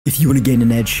If you want to gain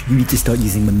an edge, you need to start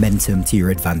using momentum to your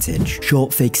advantage.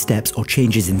 Short, fake steps or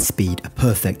changes in speed are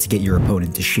perfect to get your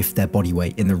opponent to shift their body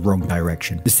weight in the wrong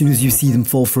direction. As soon as you see them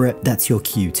fall for it, that's your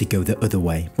cue to go the other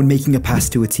way. When making a pass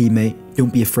to a teammate,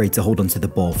 don't be afraid to hold onto the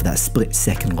ball for that split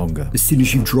second longer. As soon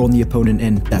as you've drawn the opponent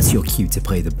in, that's your cue to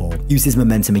play the ball. Use his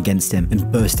momentum against him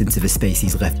and burst into the space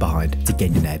he's left behind to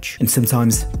gain an edge. And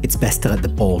sometimes, it's best to let the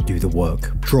ball do the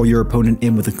work. Draw your opponent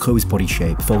in with a closed body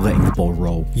shape before letting the ball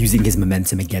roll, using his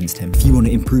momentum against him. If you want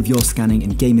to improve your scanning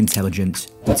and game intelligence,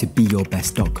 go to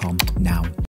BeYourBest.com now.